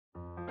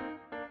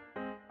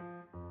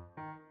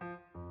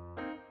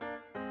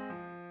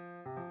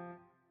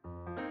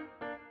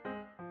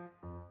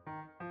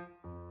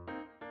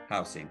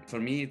housing. For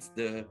me, it's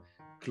the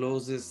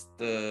closest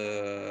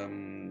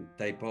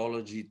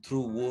typology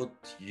through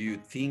what you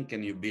think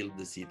and you build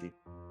the city.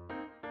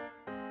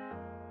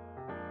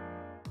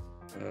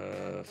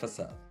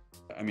 Facade.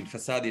 I mean,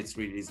 facade, it's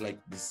like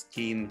the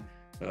skin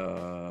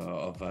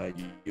of a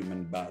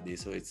human body.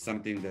 So it's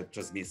something that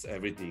transmits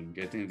everything.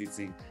 I think it's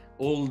in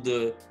all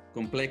the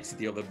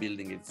complexity of a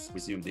building. It's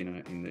presumed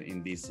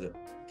in this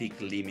thick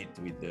limit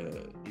with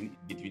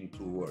between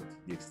two worlds,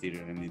 the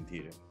exterior and the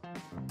interior.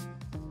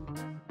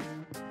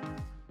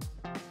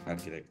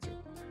 Architecture.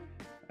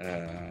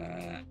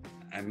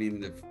 I mean,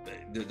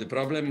 the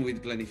problem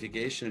with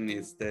planification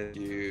is that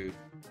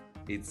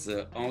it's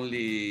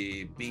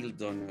only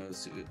built on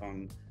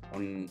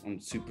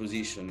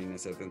supposition in a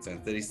certain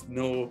sense. There is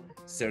no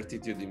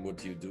certitude in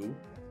what you do,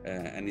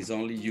 and it's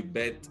only you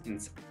bet in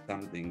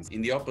some things.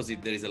 In the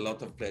opposite, there is a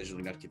lot of pleasure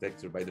in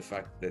architecture by the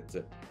fact that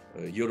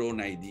your own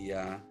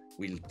idea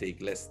will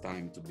take less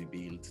time to be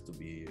built,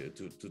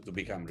 to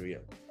become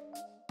real.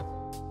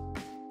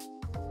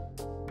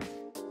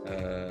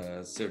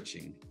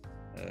 Searching.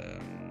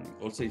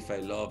 Also, if I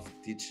love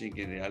teaching,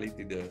 in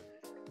reality,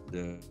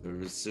 the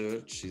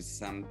research is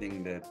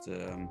something that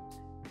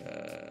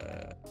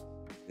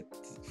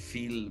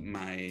feel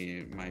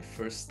my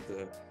first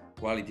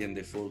quality and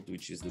default,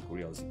 which is the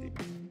curiosity.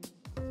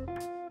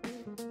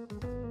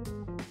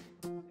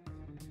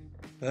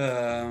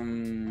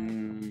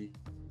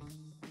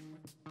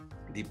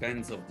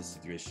 Depends of the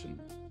situation,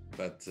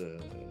 but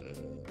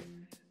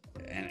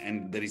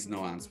and there is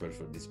no answer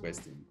for this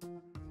question.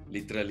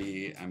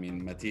 Literally, I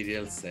mean,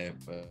 materials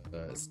have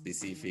a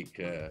specific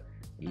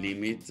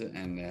limit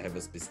and have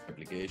a specific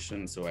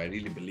application. So I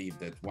really believe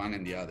that one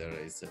and the other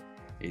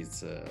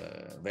is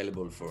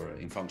available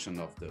in function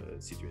of the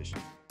situation.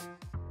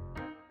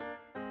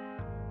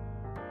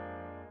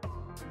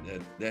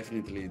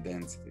 Definitely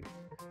density.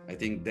 I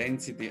think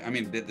density, I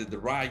mean, the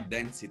right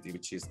density,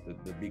 which is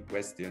the big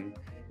question,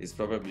 is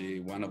probably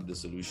one of the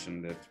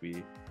solutions that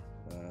we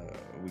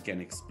can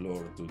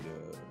explore to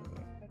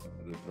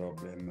the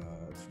problem,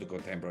 to the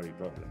contemporary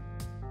problem.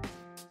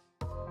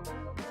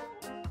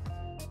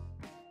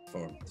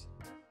 Forms.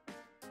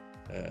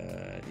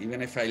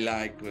 Even if I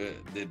like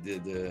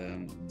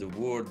the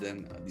word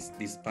and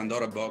this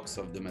Pandora box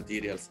of the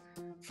materials,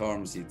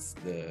 forms, it's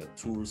the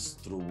tools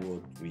through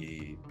what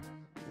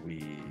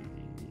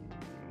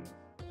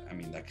I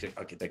mean,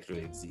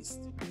 architecturally exist.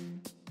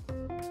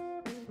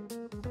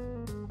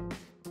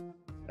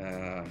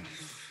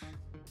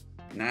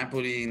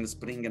 Napoli in the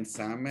spring and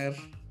summer,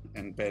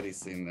 and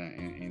Paris in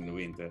the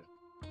winter.